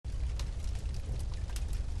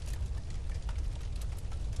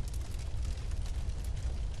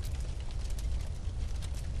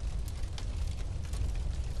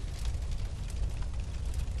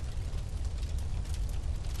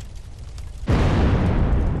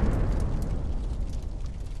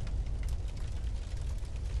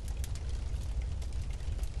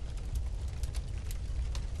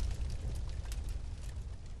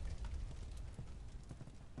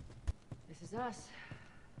us.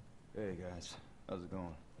 Hey guys, how's it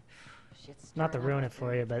going? Shit's Not to stirring up ruin out it for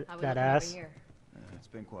there. you, but How we that looking over ass, here? It's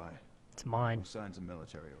been quiet. it's mine. No signs of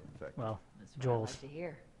military or infected. Well, That's what I Joel's. like to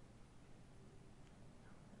hear.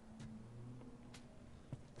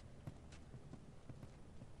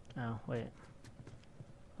 Oh, wait.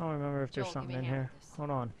 I don't remember if there's Joel, give something me a in hand here. with this. Hold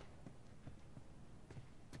on.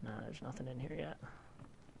 No, there's nothing in here yet.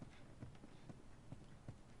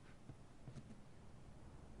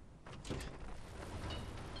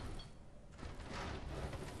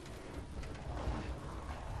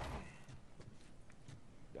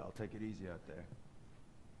 Y'all take it easy out there.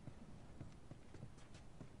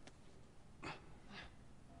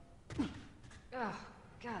 Oh,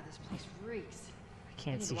 God, this place reeks. I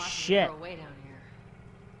can't need see to wash the shit. floor away down here.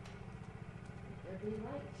 There be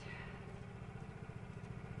light.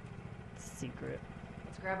 Secret.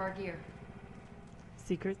 Let's grab our gear.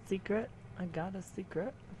 Secret, secret. I got a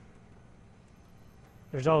secret.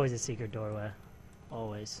 There's always a secret doorway.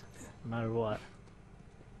 Always. No matter what.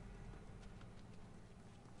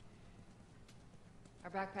 Our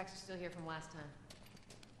backpacks are still here from last time.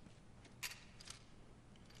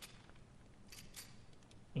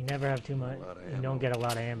 You never have too much. You don't get a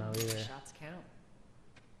lot of ammo either. Shots count.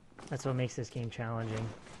 That's what makes this game challenging.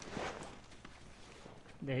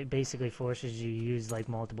 It basically forces you to use like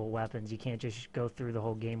multiple weapons. You can't just go through the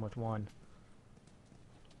whole game with one.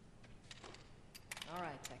 All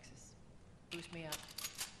right, Texas. Boost me up.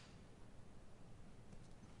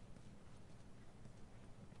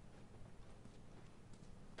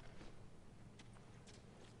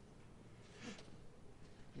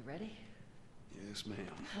 You ready? Yes, ma'am.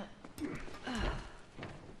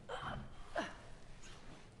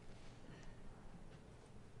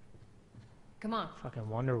 Come on. Fucking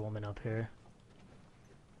Wonder Woman up here.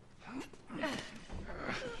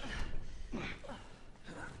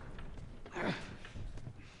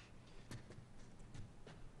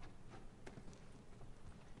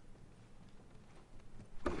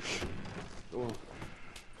 Go on.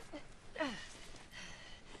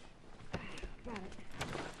 Got it.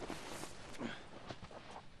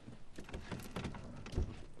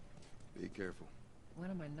 Be careful. When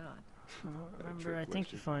am I not? I don't Got a remember. trick I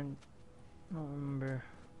think you question. find. I don't remember.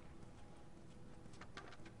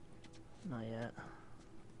 Not yet.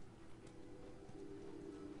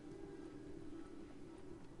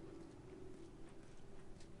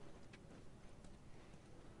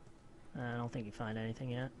 I don't think you find anything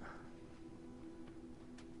yet.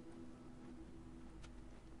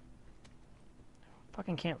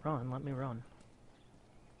 Fucking can't run. Let me run.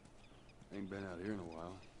 Ain't been out here in a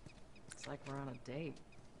while. It's like we're on a date.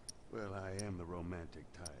 Well, I am the romantic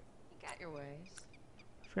type. You got your ways.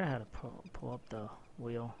 I forgot how to pull up the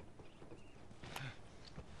wheel.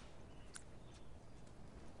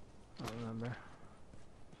 I don't remember.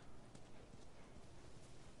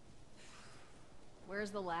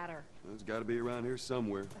 Where's the ladder? Well, it's got to be around here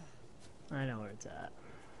somewhere. I know where it's at.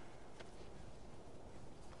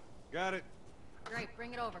 Got it. Great,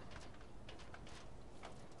 bring it over.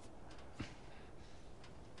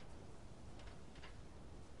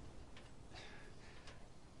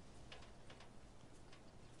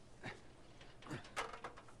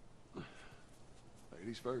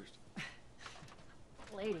 Ladies first.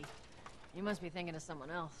 Lady, you must be thinking of someone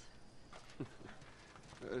else.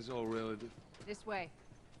 That's all relative. This way.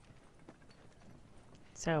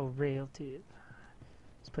 So real, dude.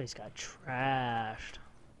 This place got trashed.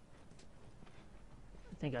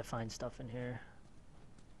 I think I find stuff in here.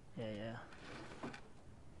 Yeah.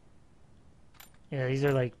 Yeah, these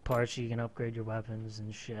are like parts you can upgrade your weapons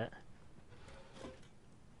and shit.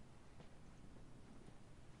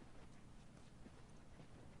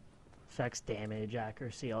 Effects, damage,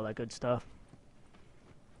 accuracy, all that good stuff.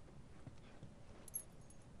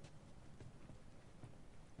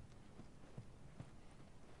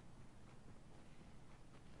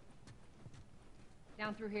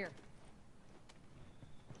 Down through here.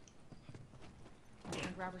 You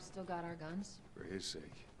think Robert's still got our guns? For his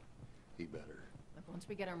sake, he better. Look, once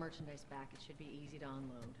we get our merchandise back, it should be easy to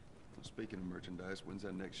unload. Well, speaking of merchandise, when's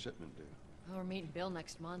that next shipment due? Oh, we're meeting Bill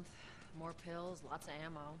next month. More pills, lots of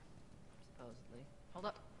ammo. Supposedly. Hold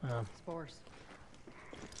up. Spores.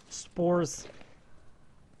 Spores.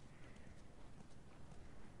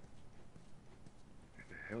 Where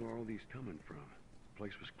the hell are all these coming from? The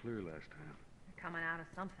place was clear last time. They're coming out of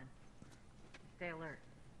something. Stay alert.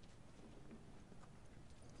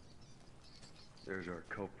 There's our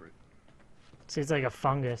culprit. See, it's like a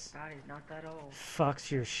fungus. God, he's not that old. Fucks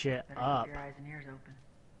your shit Better up. keep your eyes and ears open.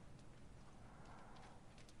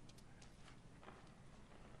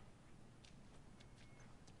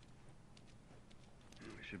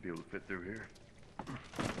 Should be able to fit through here.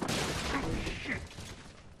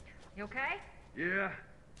 You okay? Yeah.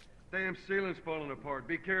 Damn ceiling's falling apart.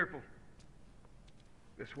 Be careful.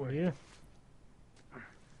 This way. Yeah.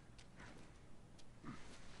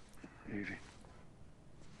 Easy.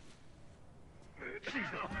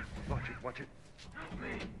 Watch it, watch it. Help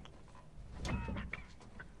me.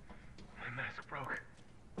 My mask broke.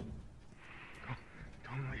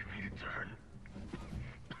 Don't leave me to turn.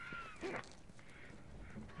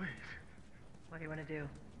 Please. What do you want to do?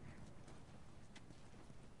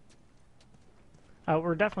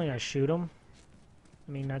 We're definitely gonna shoot him.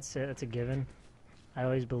 I mean, that's it. That's a given. I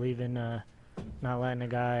always believe in not letting a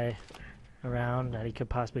guy around that he could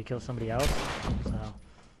possibly kill somebody else. So.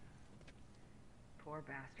 Poor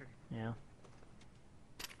bastard. Yeah.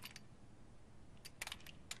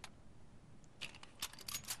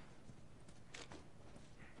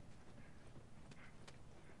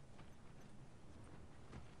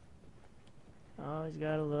 Always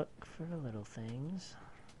gotta look for the little things.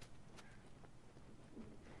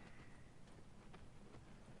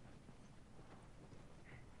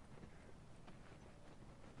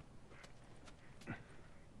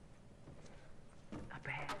 Up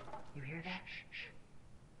ahead. You hear that? Shh.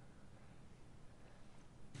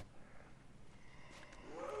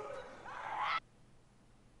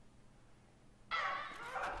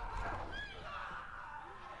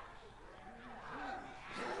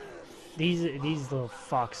 These little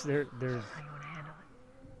fucks, they're How you want to handle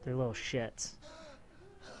it? they're little shits.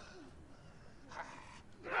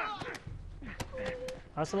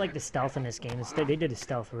 I also like the stealth in this game. Instead, they did the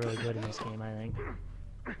stealth really good in this game, I think.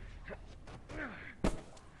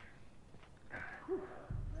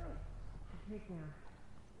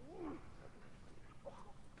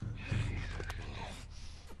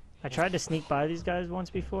 I tried to sneak by these guys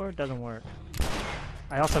once before. It doesn't work.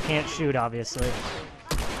 I also can't shoot, obviously.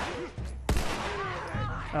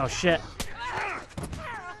 Oh shit.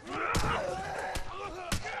 Get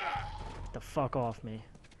the fuck off me.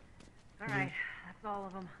 Alright, that's all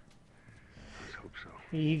of them. Let's hope so.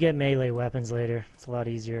 You get melee weapons later. It's a lot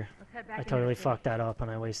easier. Let's head back I into totally the city. fucked that up and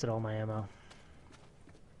I wasted all my ammo.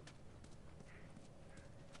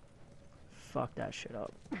 Fuck that shit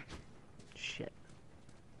up. Shit.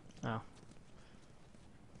 Oh.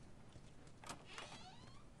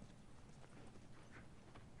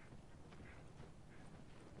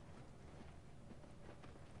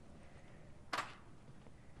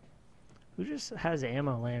 Who just has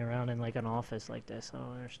ammo laying around in like an office like this? I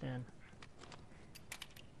don't understand.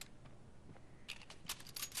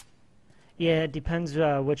 Yeah, it depends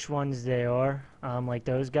which ones they are. Like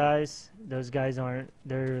those guys aren't,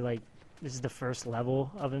 they're like, this is the first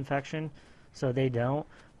level of infection, so they don't.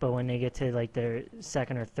 But when they get to like their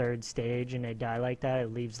second or third stage and they die like that,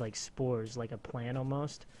 it leaves like spores, like a plant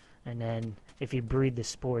almost. And then if you breathe the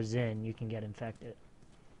spores in, you can get infected.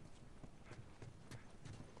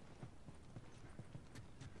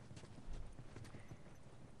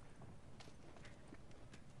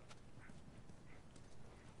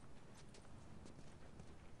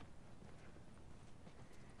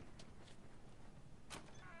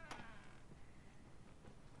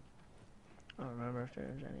 I don't remember if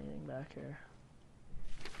there's anything back here.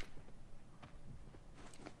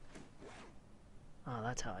 Oh,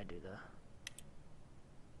 that's how I do the...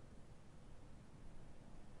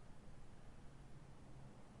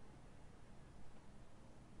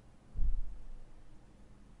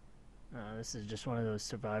 Oh, this is just one of those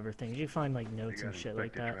survivor things. You find like They notes got and shit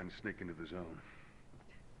like infected that. trying to sneak into the zone.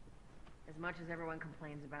 As much as everyone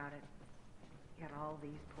complains about it, you got all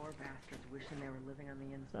these poor bastards wishing they were living on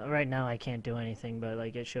the inside. Right now I can't do anything, but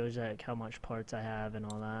like it shows like how much parts I have and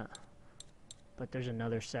all that. But there's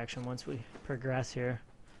another section once we progress here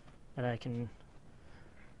that I can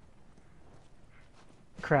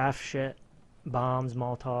craft shit, bombs,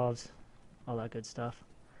 Molotovs, all that good stuff.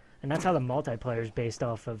 And that's how the multiplayer is based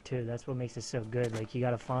off of too. That's what makes it so good. Like you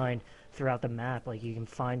gotta find throughout the map, like you can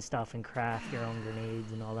find stuff and craft your own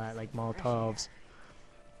grenades and all that, like Molotovs.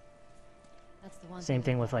 That's the one Same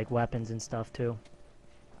thing with like weapons and stuff too.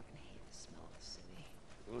 fucking hate the smell of the city.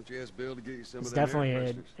 Why don't you ask Bill to get you some It's of them definitely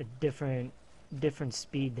air a fresheners? different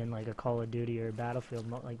speed than like a Call of Duty or Battlefield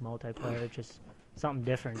like multiplayer. It's just something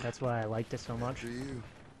different. That's why I liked it so much. To you.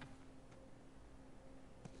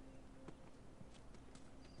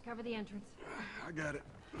 Cover the entrance. I got it.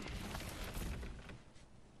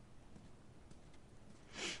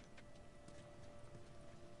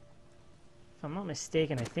 If I'm not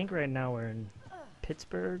mistaken, I think right now we're in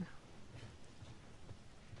Pittsburgh.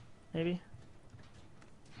 Maybe?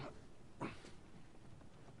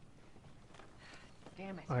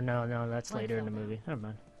 Damn it. it. Or no, that's Like later in the Zelda. movie. Never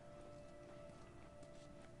mind.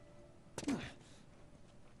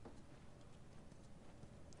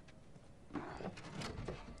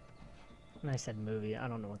 When I said movie, I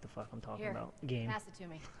don't know what the fuck I'm talking Here, about. Game. Pass it to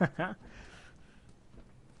me.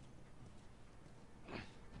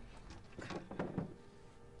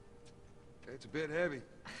 It's a bit heavy.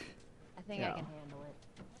 I think I Yeah. can handle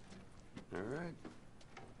it. All right.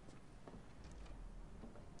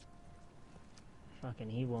 Fucking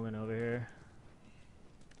he-woman over here.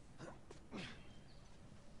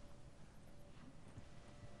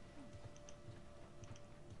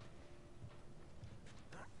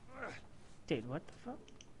 Dude, what the fuck?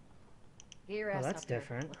 Get your Oh, ass that's up here.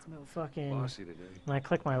 different. Let's move. Fucking. Bossy today. When I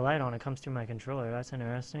click my light on, it comes through my controller. That's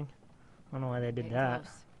interesting. I don't know why they did Getting that.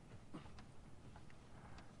 close.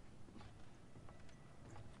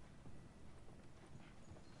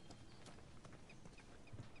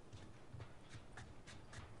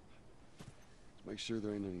 Make sure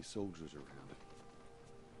there ain't any soldiers around.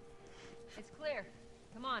 It's clear.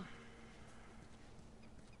 Come on.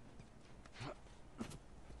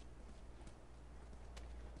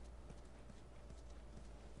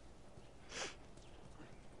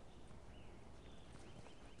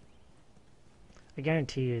 I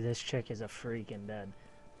guarantee you this chick is a freak in bed.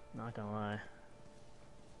 Not gonna lie.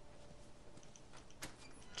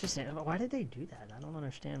 Just why did they do that? I don't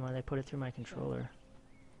understand why they put it through my controller.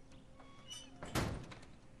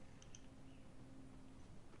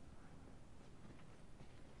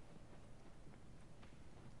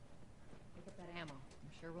 Pick up that ammo.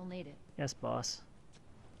 I'm sure we'll need it. Yes, boss.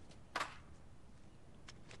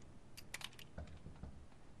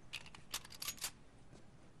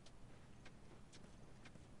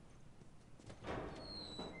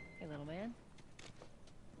 Hey, little man.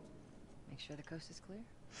 Make sure the coast is clear.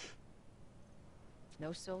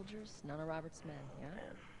 No soldiers, none of Robert's men, yeah?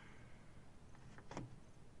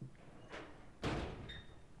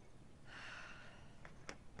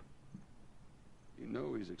 You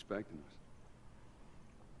know he's expecting us.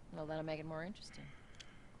 Well, that'll make it more interesting.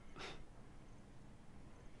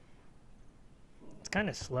 It's kind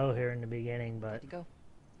of slow here in the beginning, but Good to go.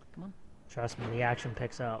 Come on. trust me, the action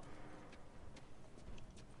picks up.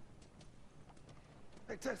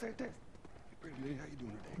 Hey, Tess, hey, Tess. Hey, pretty lady, how you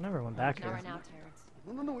doing today? Never went back Not here. right now,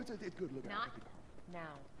 Terrence. No, it's good. Look Not at it. now.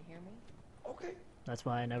 You hear me? Okay. That's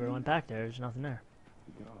why I never went back there. There's nothing there.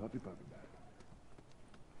 You got all happy puppy back.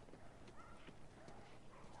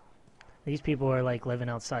 These people are like living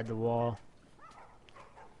outside the wall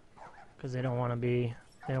because they don't want to be.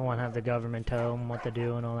 They don't want to have the government tell them what to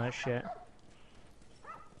do and all that shit.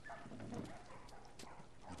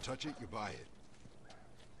 You touch it, you buy it.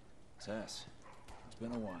 Tess, it's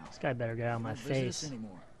been a while. This guy better get out of my Don't visit us face.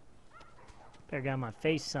 anymore. Better get out of my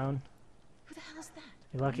face, son. Who the hell is that?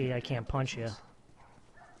 You're lucky I can't punch you.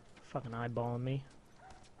 Fucking eyeballing me.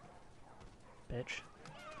 Bitch.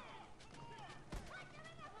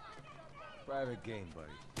 Private game,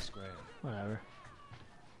 buddy. Scram. Whatever.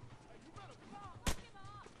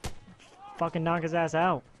 Fucking knock his ass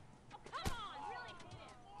out.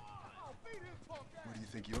 Where do you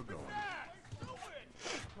think you're going?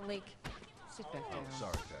 Malik, sit back Oh, down.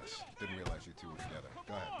 sorry, Tess. Didn't realize you two were together.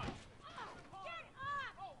 Go ahead.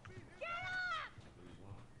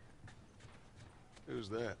 Who's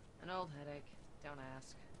that? An old headache. Don't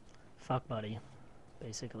ask. Fuck buddy.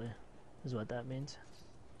 Basically. Is what that means.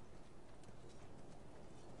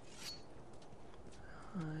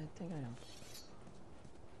 I think I am.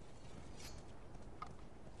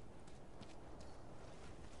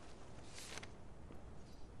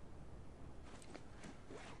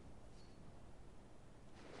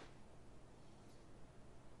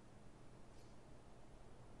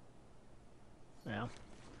 Yeah.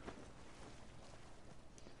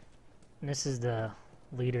 And this is the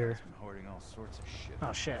leader. Been hoarding all sorts of shit.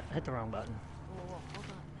 Oh shit, I hit the wrong button. Whoa, hold on.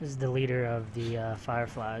 This is the leader of the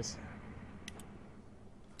Fireflies.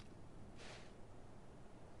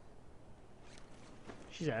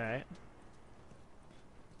 She's alright.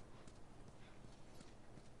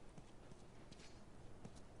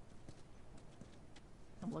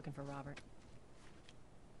 I'm looking for Robert.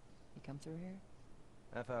 You come through here?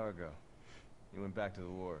 Half hour ago. He went back to the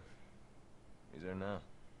wharf. He's there now.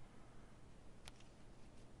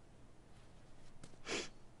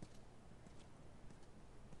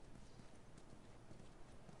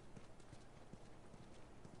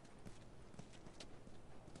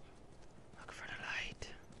 Look for the light.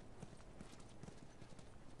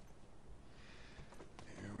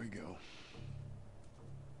 Here we go.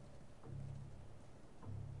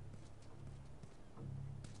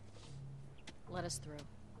 Let us through.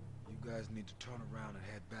 You You guys need to turn around and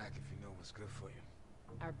head back if you know what's good for you.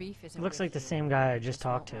 Our beef isn't It looks with like the you. same guy I just Just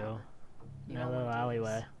talked won't to. Robert. You In that don't little wanna do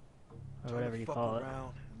alleyway. this. Or whatever you call it.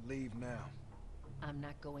 Around and leave now. I'm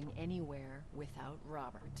not going anywhere without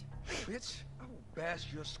Robert. Bitch, I will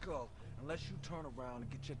bash your skull unless you turn around and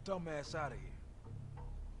get your dumb ass out of here.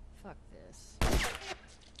 Fuck this.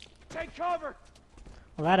 Take cover!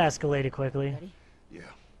 Well, that escalated quickly. Ready? Yeah.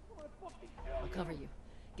 I'll cover you.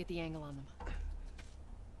 Get the angle on them.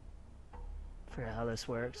 Forget how this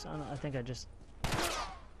works. I think I just...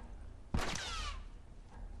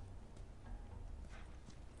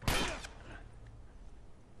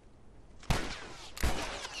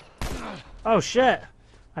 Oh shit!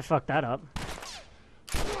 I fucked that up.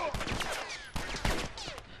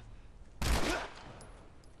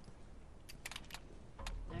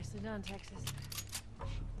 Nicely done, Texas.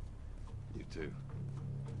 You too.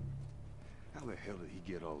 How the hell did he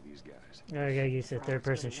get all these guys? I gotta use a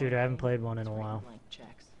third-person shooter. I haven't played one in a while. Blank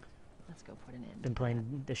checks. Let's go put an end. Been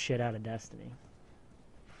playing the shit out of Destiny.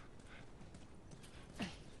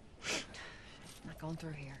 Not going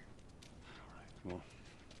through here. Come on.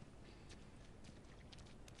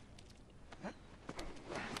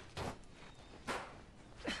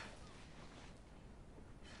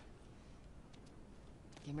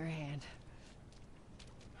 Give me your hand.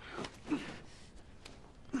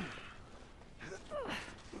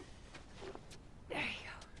 There you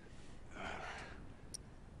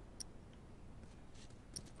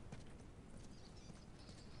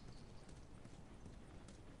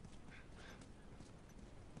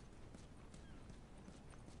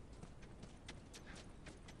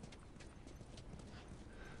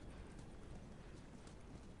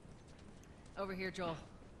go. Over here, Joel.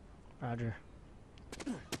 Roger.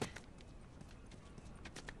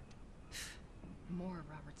 More of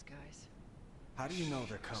Robert's guys. How do you know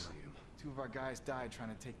they're coming? Two of our guys died trying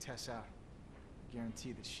to take Tess out.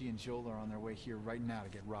 Guarantee that she and Joel are on their way here right now to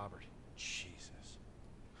get Robert. Jesus.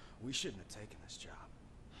 We shouldn't have taken this job.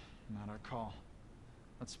 Not our call.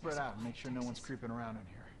 Let's spread out and make sure no one's creeping around in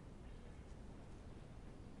here.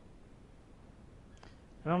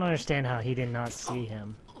 I don't understand how he did not see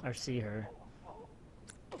him or see her.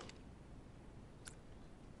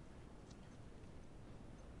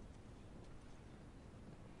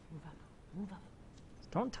 Move up. Move up.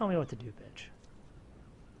 Don't tell me what to do, bitch.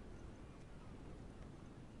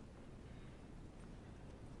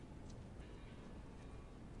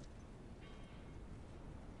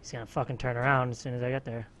 He's gonna fucking turn around as soon as I get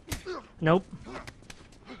there. Nope.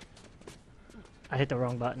 I hit the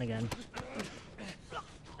wrong button again.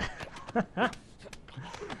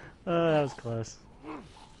 Oh, that was close.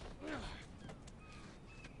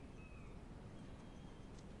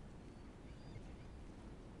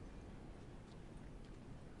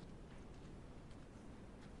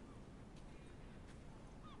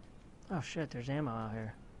 Oh shit, there's ammo out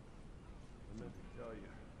here. I meant to tell you,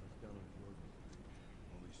 I was down on Jordan Street.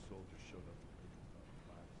 All these soldiers showed up and picked about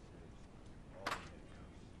 5 slaves, all in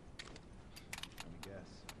handcuffs. Let me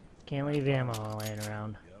guess. Can't leave ammo laying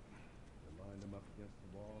around. Yep. They lined them up against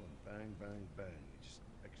the wall and bang, bang, bang. They just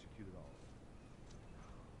executed all of them.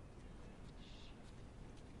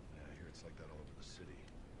 Yeah, I hear it's like that all over the city.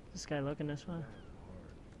 This guy looking this way?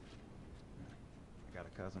 Hard. I got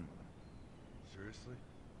a cousin with him. Seriously?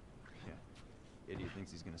 Yeah. Idiot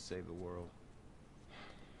thinks he's gonna save the world.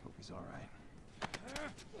 Hope he's alright.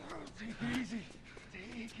 Take it easy.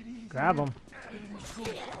 Take it easy. Grab him.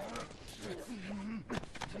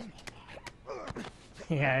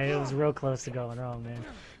 Yeah, it was real close to going wrong, man.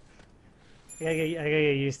 I gotta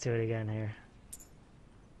get used to it again here.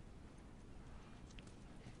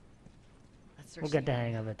 Let's We'll search get the the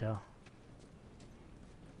hang of it, though.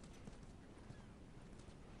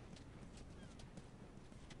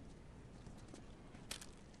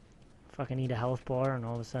 Fucking eat a health bar and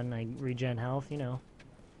all of a sudden I regen health, you know.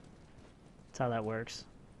 That's how that works.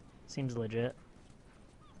 Seems legit.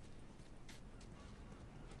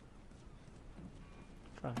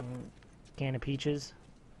 Fucking can of peaches.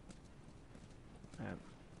 Alright.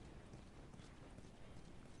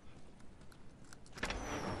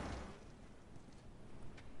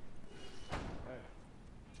 Hey,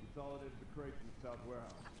 consolidated the crates in the south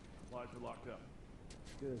warehouse. Supplies are locked up.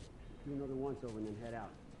 Good. Do another once over and then head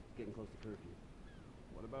out. It's getting close to curfew.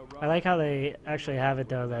 What about I like how they actually have it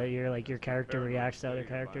though, that your character reacts to other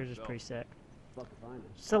characters. Is pretty sick. Fuck if I know.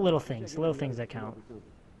 Just the little things that count.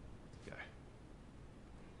 Okay.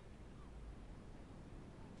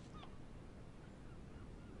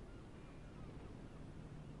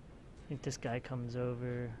 I think this guy comes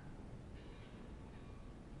over.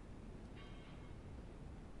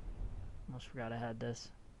 Almost forgot I had this.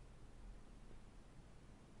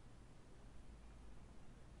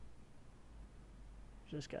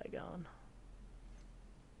 Where's this guy going?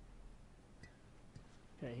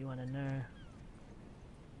 Okay, he went in there.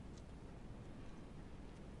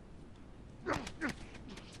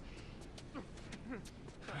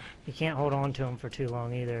 You can't hold on to them for too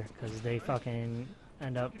long either, because they fucking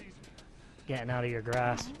end up getting out of your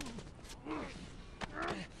grasp.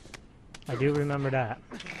 I do remember that.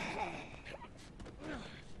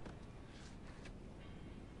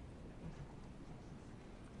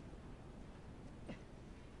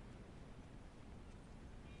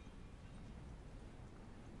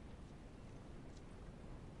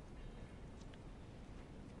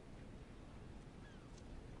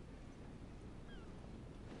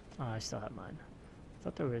 Oh, I still have mine. I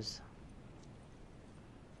thought there was...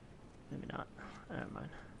 Maybe not. Never mind.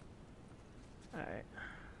 Alright.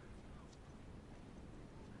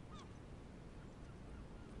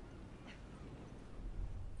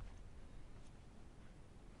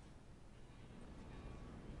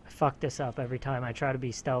 I fuck this up every time. I try to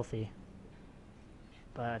be stealthy.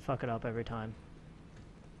 But I fuck it up every time.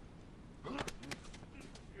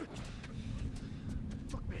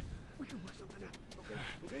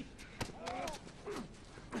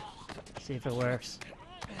 See if it works.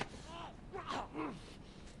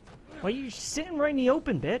 Why are you sitting right in the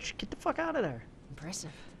open, bitch? Get the fuck out of there.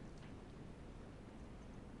 Impressive.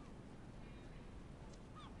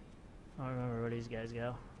 I don't remember where these guys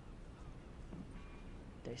go.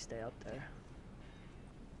 They stay up there.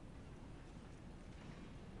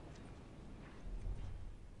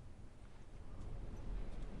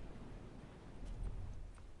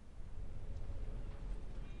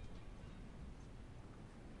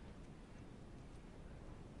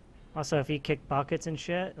 Also, if you kick buckets and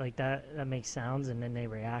shit, like that makes sounds and then they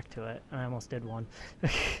react to it. I almost did one.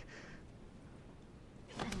 Get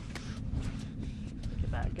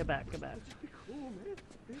back, get back, get back.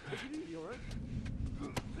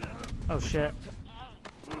 Oh shit.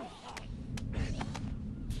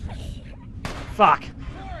 Fuck!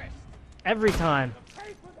 Every time.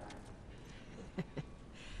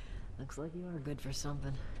 Looks like you are good for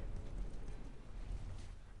something.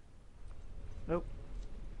 Nope.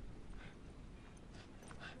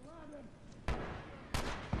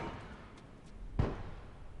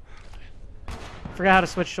 Forgot how to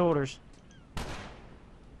switch shoulders.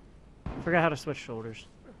 Forgot how to switch shoulders.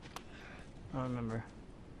 I don't remember.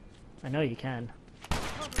 I know you can.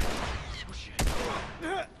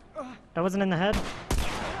 That wasn't in the head?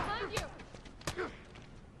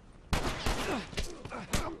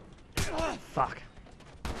 Fuck.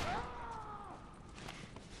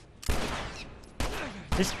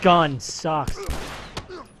 This gun sucks.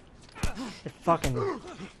 It fucking...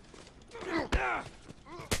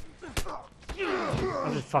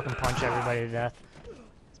 I'll just fucking punch everybody to death.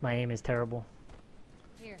 My aim is terrible.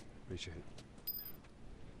 Here. Appreciate it.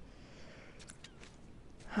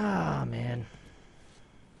 Ah, man.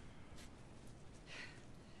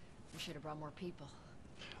 We should have brought more people.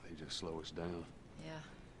 They just slow us down. Yeah.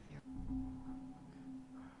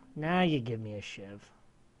 Now you give me a shiv.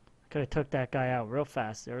 Could have took that guy out real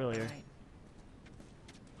fast earlier. Right.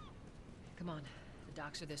 Come on. The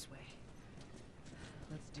docks are this way.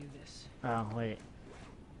 Let's do this. Oh, wait.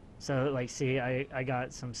 So, like, see, I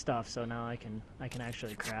got some stuff, so now I can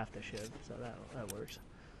actually craft a shiv, so that works.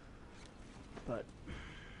 But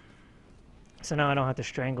so now I don't have to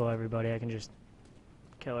strangle everybody. I can just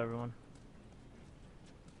kill everyone.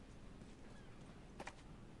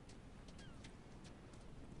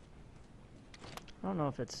 I don't know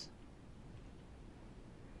if it's...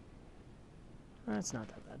 It's not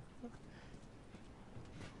that bad.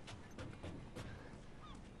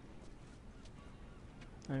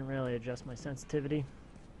 I didn't really adjust my sensitivity.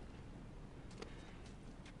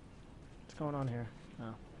 What's going on here?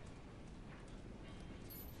 Oh.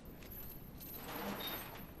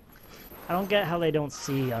 I don't get how they don't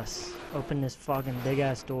see us. Open this fucking big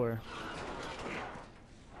ass door.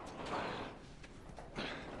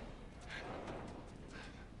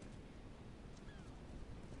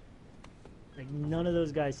 Like, none of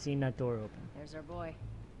those guys seen that door open. There's our boy.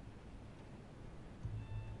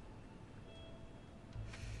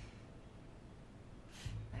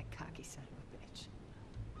 That cocky son of a bitch.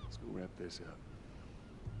 Let's go wrap this up.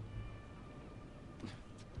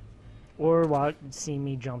 Or see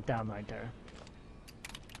me jump down right there.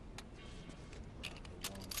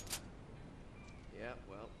 Yeah,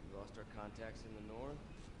 well, we lost our contacts in the north.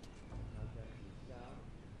 Contacts in the south.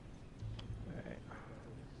 Alright.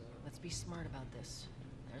 Let's be smart about this.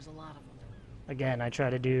 There's a lot of them. Again, I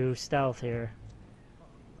try to do stealth here.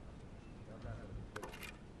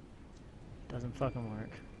 Doesn't fucking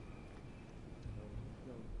work.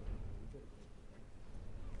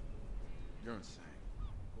 You're insane.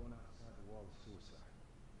 Going outside the wall is suicide.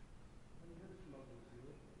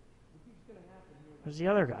 Where's the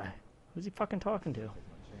other guy? Who's he fucking talking to? Take my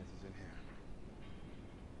chances in here.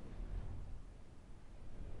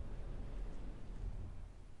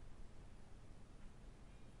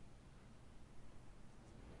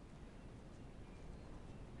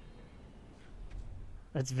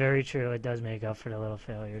 That's very true. It does make up for the little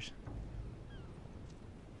failures.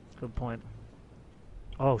 Good point.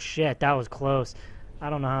 Oh shit, that was close.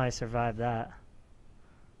 I don't know how I survived that.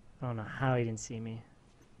 I don't know how he didn't see me.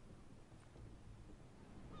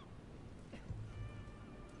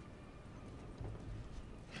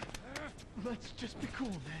 Let's just be cool,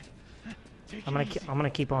 man. Take I'm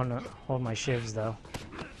gonna keep on holding my shivs though.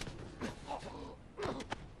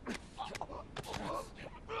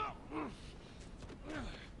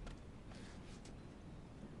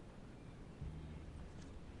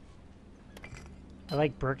 I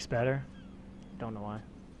like bricks better. Don't know why.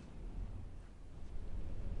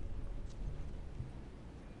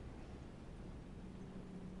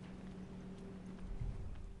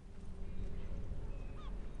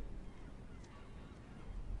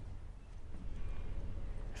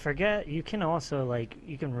 Forget, you can also, like,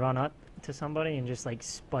 you can run up to somebody and just, like,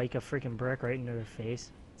 spike a freaking brick right into their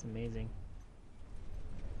face. It's amazing.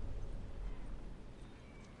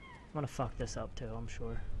 I'm gonna fuck this up, too, I'm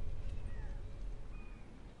sure.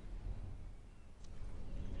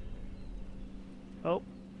 Oh.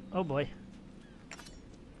 Oh, boy.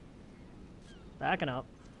 Backing up.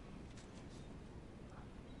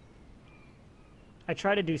 I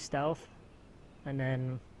try to do stealth, and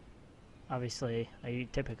then... obviously, I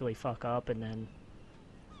typically fuck up, and then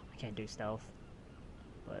I can't do stealth.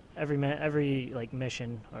 But every like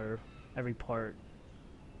mission or every part,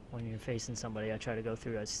 when you're facing somebody, I try to go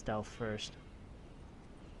through as stealth first.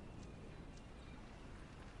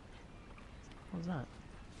 What was that?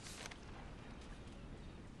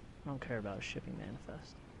 I don't care about a shipping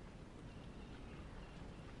manifest.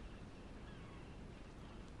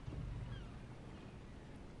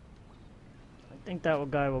 I think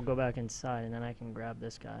that guy will go back inside, and then I can grab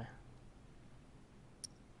this guy.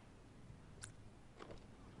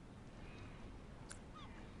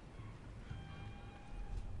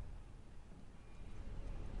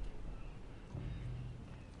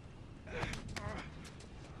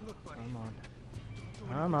 Come on.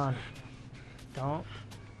 Come on. Don't.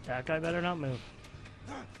 That guy better not move.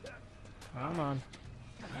 Come on.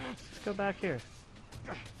 Let's go back here.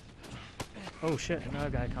 Oh shit, another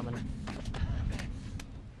guy coming.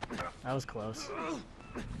 That was close. See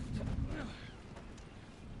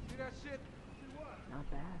that shit? Not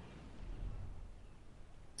bad.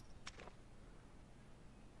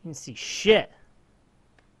 You can see shit.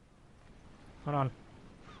 Hold on.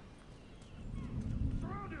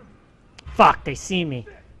 Fuck, they see me.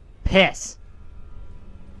 Piss.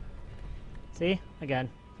 See? Again.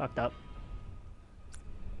 Fucked up.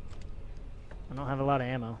 I don't have a lot of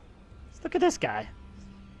ammo. Let's look at this guy.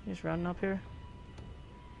 He's running up here.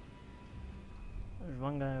 There's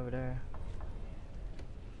one guy over there.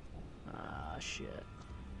 Ah, shit.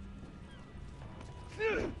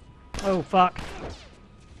 Oh, fuck.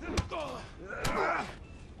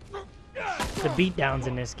 The beatdowns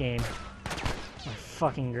in this game are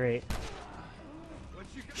fucking great.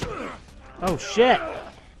 Oh, shit.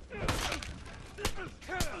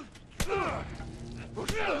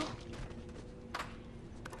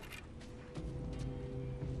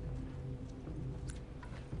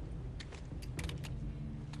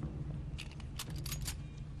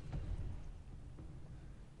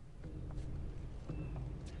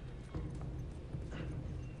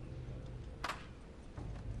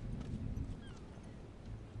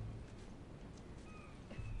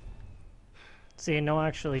 See, no,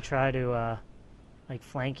 actually try to, like,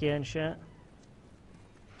 flank you and shit.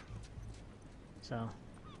 So.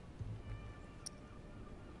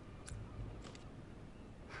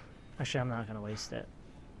 Actually, I'm not gonna waste it.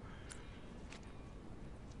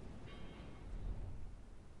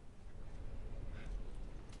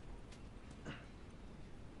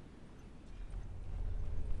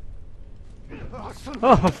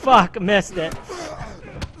 Oh, fuck, missed it.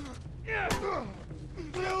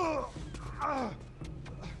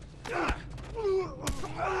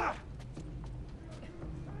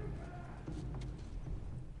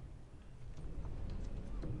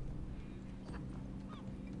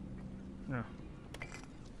 No.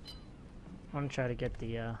 I want to try to get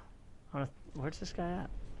the, where's this guy at?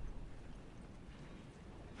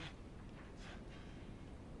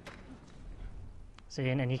 See,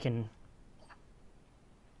 and then you can,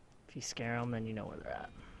 if you scare them, then you know where they're at.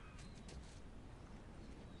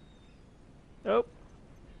 Oh.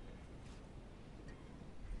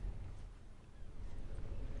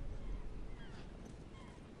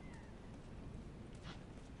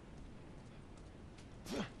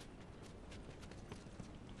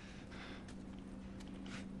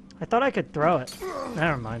 I thought I could throw it.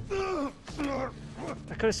 Never mind.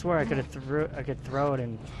 I could have swore I could throw it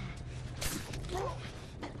and.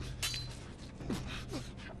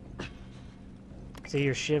 See,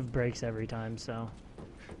 your shiv breaks every time, so.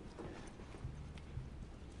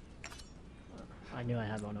 I knew I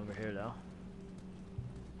had one over here, though.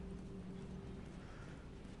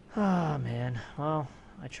 Ah, man. Well,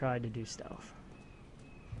 I tried to do stealth.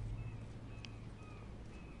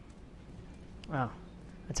 Oh,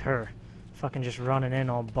 that's her. Fucking just running in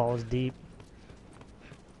all balls deep.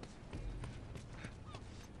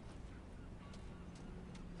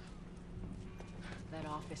 That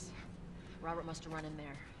office. Robert must have run in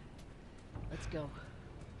there. Let's go.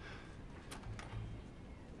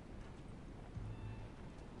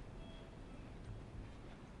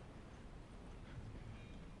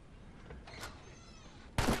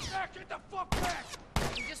 Get the fuck back!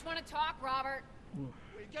 You just want to talk, Robert?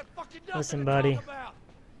 We get fucking nothing Listen, to buddy. talk about.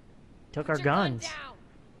 Took Put our your gun guns.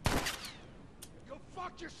 down. Go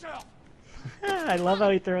fuck yourself! I love how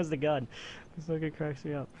he throws the gun. This fucking cracks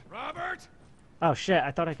me up. Robert! Oh shit,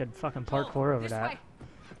 I thought I could fucking parkour over This that. way.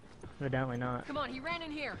 Evidently not. Come on, he ran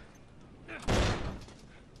in here.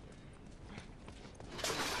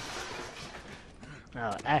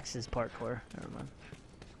 Oh, X is parkour. Never mind.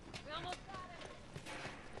 We almost got it.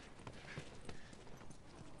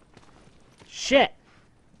 Shit!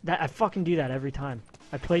 That I fucking do that every time.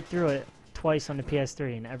 I played through it twice on the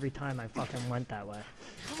PS3, and every time I fucking went that way.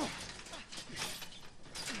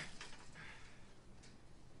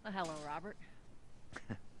 Well, hello, Robert.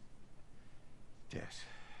 Tess.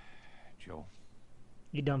 Joel.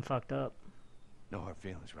 You done fucked up. No hard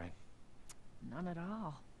feelings, right? None at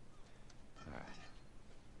all. Alright.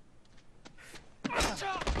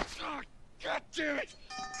 God damn it!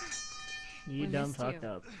 You We done missed fucked you.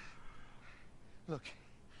 up. Look,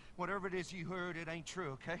 whatever it is you heard, it ain't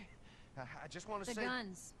true, okay? I just want to The say...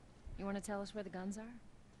 guns. You want to tell us where the guns are?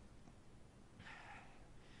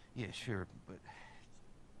 Yeah, sure, but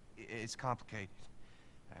it's complicated.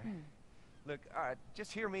 All right. Look, all right,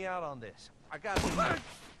 just hear me out on this. I got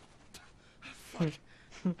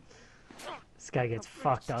This guy gets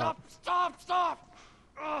fucked up. Stop!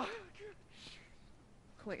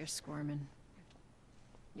 Quit your squirming.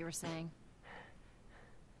 You were saying?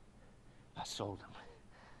 I sold him.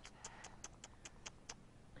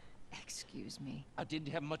 Excuse me. I didn't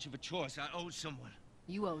have much of a choice. I owed someone.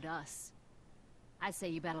 You owed us. I say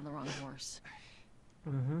you bet on the wrong horse.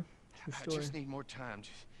 Mm-hmm. I just need more time.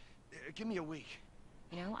 Just give me a week.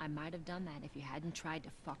 You know, I might have done that if you hadn't tried to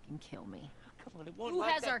fucking kill me. Come on, it won't Who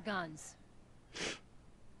like has that. our guns?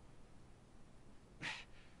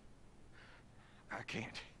 I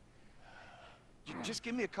can't. Just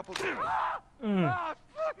give me a couple days.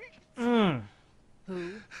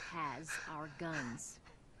 Who has our guns?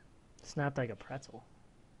 Snapped like a pretzel.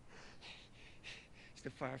 It's the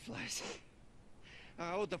Fireflies.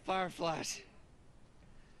 I owed the Fireflies.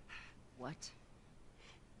 What?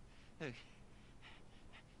 They're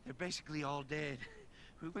basically all dead.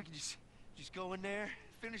 We can just go in there,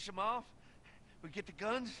 finish them off. We get the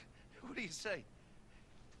guns. What do you say?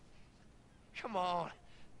 Come on.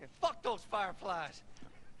 Yeah, fuck those Fireflies.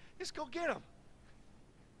 Just go get them.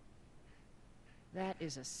 That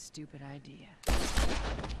is a stupid idea.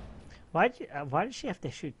 Why did she have to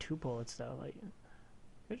shoot 2 bullets though? Like,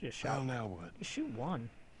 could just shot. now what? Just shoot 1.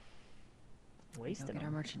 Go Wasted get our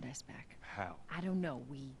them. merchandise back. How? I don't know.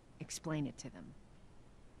 We explain it to them.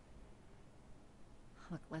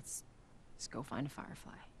 Look, let's go find a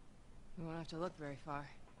Firefly. We won't have to look very far.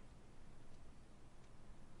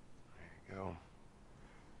 There you go.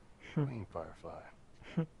 Clean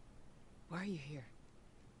Firefly. Why are you here?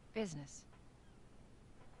 Business.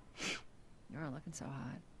 You aren't looking so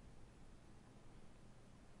hot.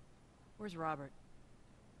 Where's Robert?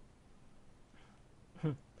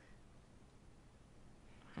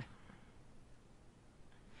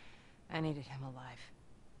 I needed him alive.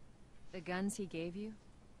 The guns he gave you,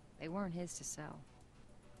 they weren't his to sell.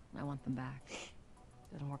 I want them back.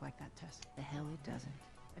 Doesn't work like that, Tess. The hell it doesn't.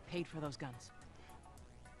 I paid for those guns.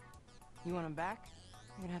 You want them back?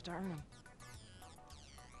 You're gonna have to earn them.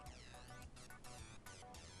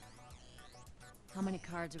 How many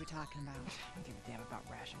cards are we talking about? I don't give a damn about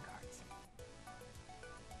ration cards.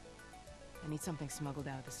 I need something smuggled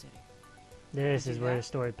out of the city. This You is do where that? the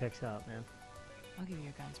story picks up, man. I'll give you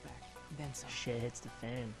your guns back. Then some. Shit hits the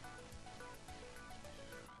fan.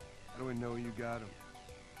 How do we know you got him?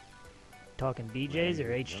 Talking BJs or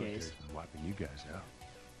HJs? Wiping you guys out.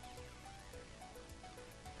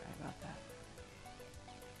 Sorry about that.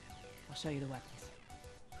 I'll show you the weapons.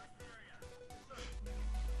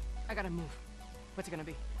 I gotta move. What's it gonna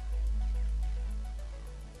be?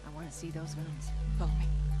 I want to see those guns. Follow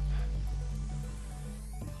me.